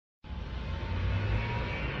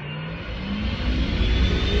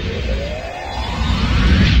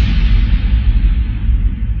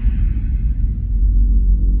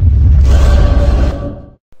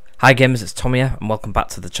Hi gamers, it's Tom here and welcome back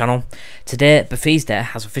to the channel. Today, Bethesda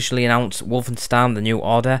has officially announced Wolfenstein The New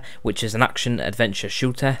Order, which is an action-adventure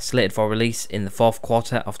shooter slated for release in the fourth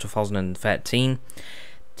quarter of 2013.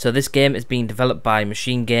 So this game is being developed by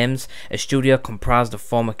Machine Games, a studio comprised of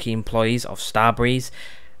former key employees of Starbreeze,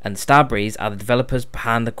 and Starbreeze are the developers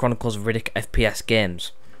behind the Chronicles of Riddick FPS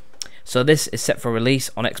games. So this is set for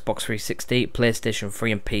release on Xbox 360, PlayStation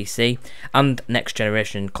 3 and PC, and next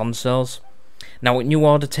generation consoles. Now, New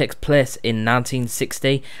Order takes place in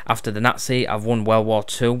 1960 after the Nazis have won World War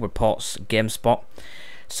II, reports GameSpot.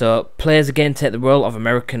 So, players again take the role of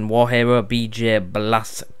American war hero B.J.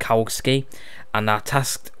 Blazkowski and are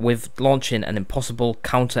tasked with launching an impossible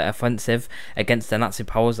counter-offensive against the Nazi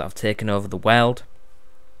powers that have taken over the world.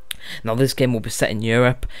 Now, this game will be set in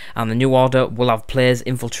Europe, and the New Order will have players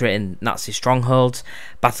infiltrating Nazi strongholds,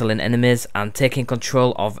 battling enemies, and taking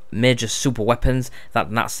control of major super weapons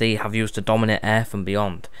that Nazi have used to dominate Earth and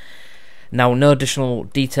beyond. Now, no additional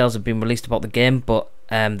details have been released about the game, but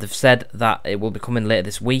they've said that it will be coming later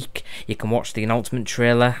this week. You can watch the announcement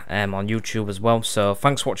trailer on YouTube as well. So,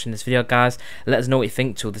 thanks for watching this video, guys. Let us know what you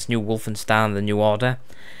think to this new Wolfenstein The New Order.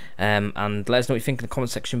 And let us know what you think in the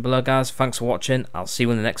comment section below, guys. Thanks for watching. I'll see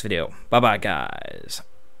you in the next video. Bye bye, guys.